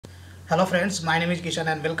Hello friends, my name is Kishan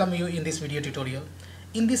and welcome you in this video tutorial.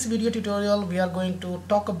 In this video tutorial we are going to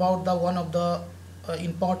talk about the one of the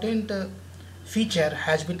important feature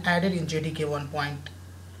has been added in JDK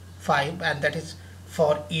 1.5 and that is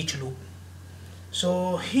for each loop.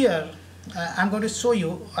 So here I'm going to show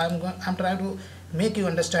you, I'm trying to make you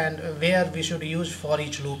understand where we should use for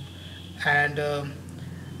each loop and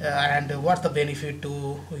what's the benefit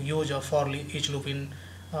to use a for each loop in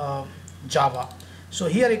Java. So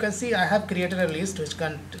here you can see I have created a list which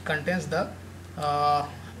contains the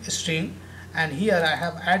string, and here I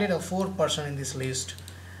have added a 4% in this list.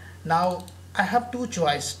 Now I have two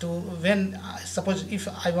choices to when suppose if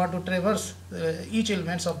I want to traverse each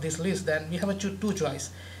elements of this list, then we have a two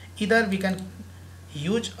choice. Either we can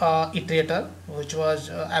use iterator, which was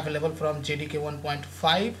available from JDK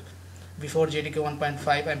 1.5 before JDK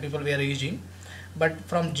 1.5 and people were using, but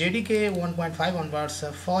from JDK 1.5 onwards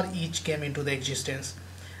for each came into the existence,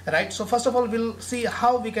 right? So first of all we'll see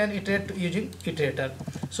how we can iterate using iterator.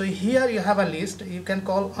 So here you have a list, you can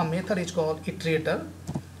call a method is called iterator,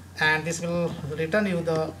 and this will return you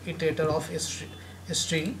the iterator of a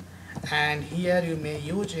string, and here you may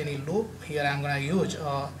use any loop. Here I'm going to use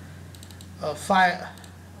a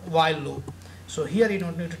while loop. So here you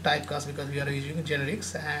don't need to typecast because we are using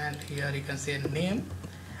generics, and here you can say name,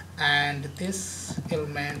 and this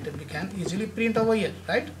element we can easily print over here,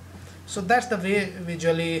 right? So that's the way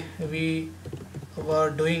visually we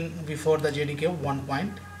were doing before the JDK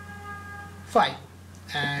 1.5,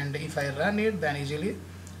 and if I run it, then easily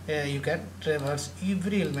you can traverse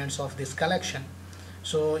every elements of this collection.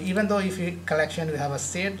 So even though if you collection you have a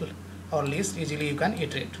set or list, easily you can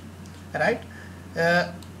iterate, right?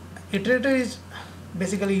 Iterator is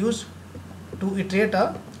basically used to iterate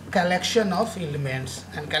a collection of elements,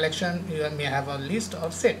 and collection you may have a list or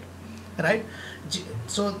set, right?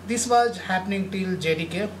 So this was happening till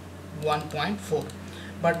JDK 1.4,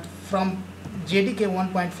 but from JDK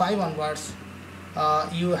 1.5 onwards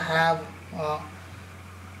you have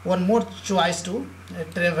one more choice to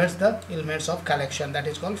traverse the elements of collection, that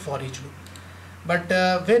is called for each loop. But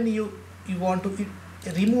when you want to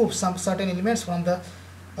remove some certain elements from the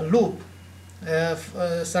loop,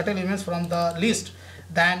 certain elements from the list,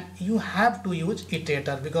 then you have to use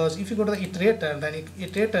iterator, because if you go to the iterator, then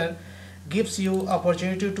iterator gives you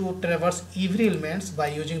opportunity to traverse every elements by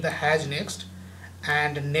using the has next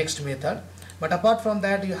and next method. But apart from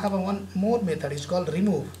that, you have one more method, it's called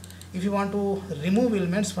remove. If you want to remove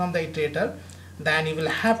elements from the iterator, then you will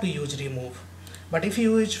have to use remove. But if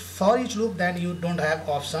you use for each loop, then you don't have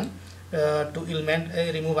option to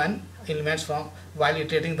remove an elements from while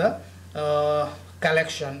iterating the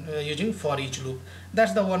collection using for each loop.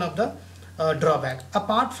 That's the one of the drawback.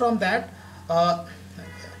 Apart from that,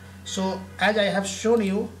 so as I have shown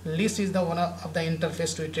you, list is the one of the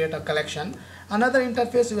interface to iterate a collection. Another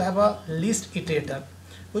interface, you have a list iterator,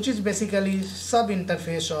 which is basically sub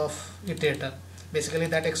interface of iterator. Basically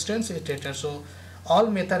that extends iterator. So all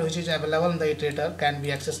method which is available in the iterator can be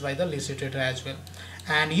accessed by the list iterator as well.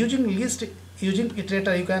 And using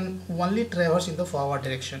iterator, you can only traverse in the forward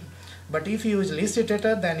direction. But if you use list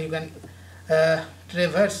iterator, then you can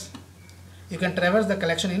traverse the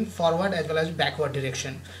collection in forward as well as backward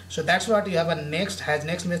direction. So that's what you have a next, has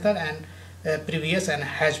next method, and previous and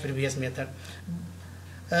has previous method.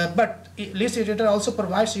 But list iterator also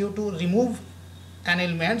provides you to remove an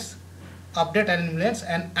elements, update an elements,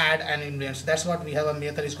 and add an elements. That's what we have a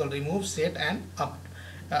method is called remove, set, and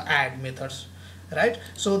add methods, right?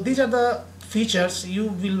 So these are the features you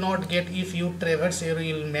will not get if you traverse your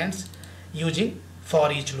elements using for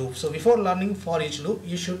each loop. So before learning for each loop,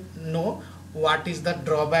 you should know what is the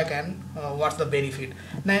drawback and what's the benefit.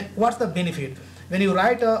 Now what's the benefit? When you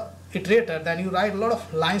write a iterator, then you write a lot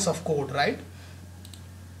of lines of code, right?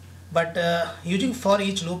 But using for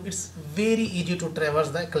each loop, it's very easy to traverse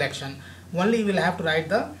the collection. Only you will have to write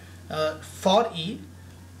the for e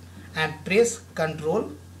and press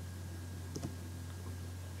Ctrl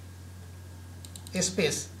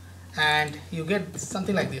space, and you get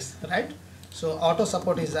something like this, right? So auto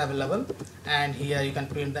support is available, and here you can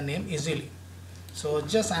print the name easily. So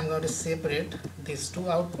just I'm going to separate these two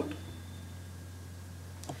output.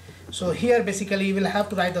 So here basically you will have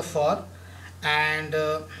to write the for, and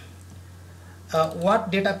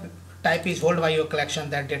what data type is held by your collection,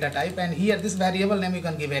 that data type, and here this variable name you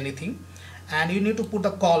can give anything, and you need to put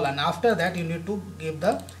the colon. After that you need to give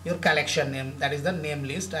your collection name, that is the name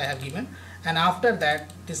list I have given, and after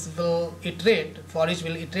that this will iterate, for each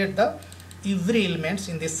will iterate the every elements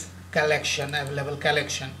in this collection, available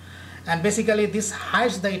collection, and basically this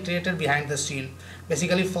hides the iterator behind the scene.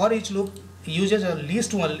 Basically for each loop uses a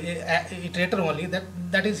list only, iterator only,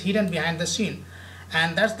 that is hidden behind the scene,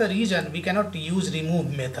 and that's the reason we cannot use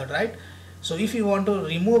remove method, right? So if you want to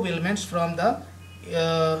remove elements from the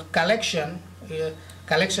collection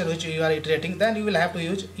which you are iterating, then you will have to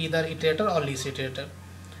use either iterator or list iterator,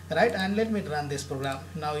 right? And let me run this program.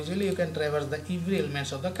 Now usually you can traverse the every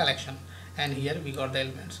elements of the collection, and here we got the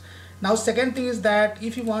elements. Now second thing is that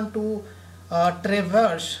if you want to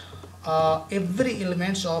traverse every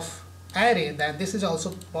elements of array, then this is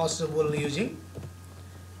also possible using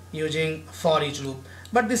for each loop,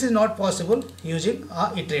 but this is not possible using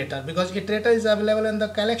iterator, because iterator is available in the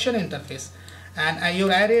collection interface, and your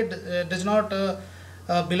array does not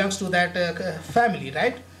belongs to that family,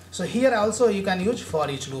 right? So here also you can use for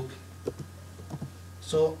each loop.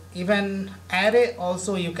 So even array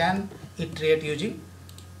also you can iterate using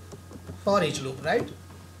for each loop, right?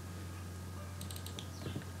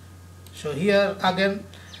 So here again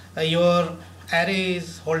your array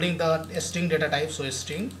is holding the string data type, so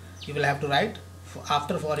string you will have to write.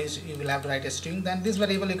 After for each you will have to write a string, then this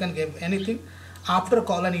variable you can give anything. After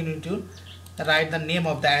colon you need to write the name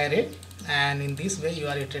of the array, and in this way you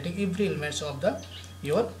are iterating every elements of the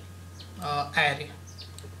your array,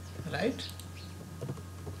 right?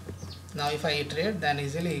 Now if I iterate, then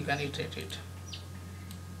easily you can iterate it.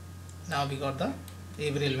 Now we got the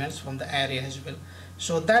every elements from the array as well.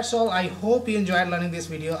 So that's all. I hope you enjoyed learning this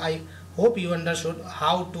video. I hope you understood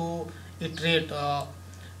how to iterate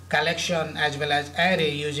collection as well as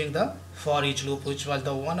array using the for each loop, which was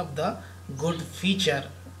the one of the good feature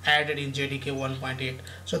added in JDK 1.8.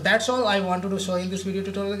 So that's all I wanted to show in this video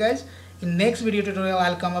tutorial, guys. In next video tutorial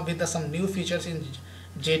I'll come up with some new features in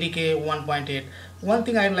JDK 1.8. One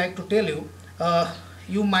thing I'd like to tell you,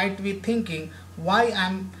 you might be thinking why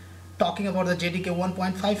I'm talking about the JDK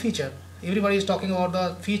 1.5 feature. Everybody is talking about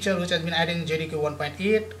the feature which has been added in JDK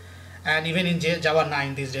 1.8 and even in Java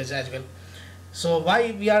 9 these days as well. So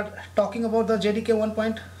why we are talking about the JDK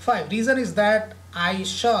 1.5? Reason is that I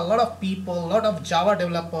saw a lot of people, a lot of Java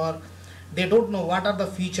developer, they don't know what are the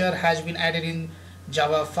feature has been added in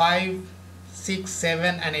Java 5, 6,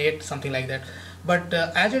 7 and 8, something like that. But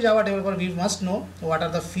as a Java developer, we must know what are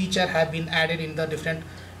the feature have been added in the different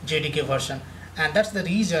JDK version, and that's the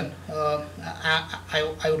reason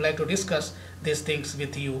I would like to discuss these things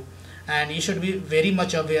with you. And you should be very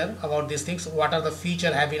much aware about these things. What are the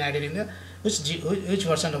feature have been added in the which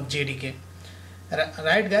version of JDK,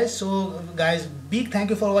 right, guys? So guys, big thank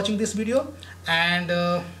you for watching this video, and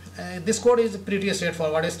this code is pretty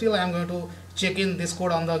straightforward. Still I am going to check in this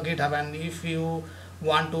code on the GitHub, and if you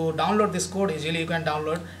want to download this code, easily you can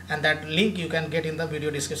download, and that link you can get in the video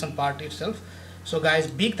description part itself. So guys,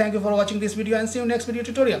 big thank you for watching this video, and see you next video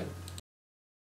tutorial.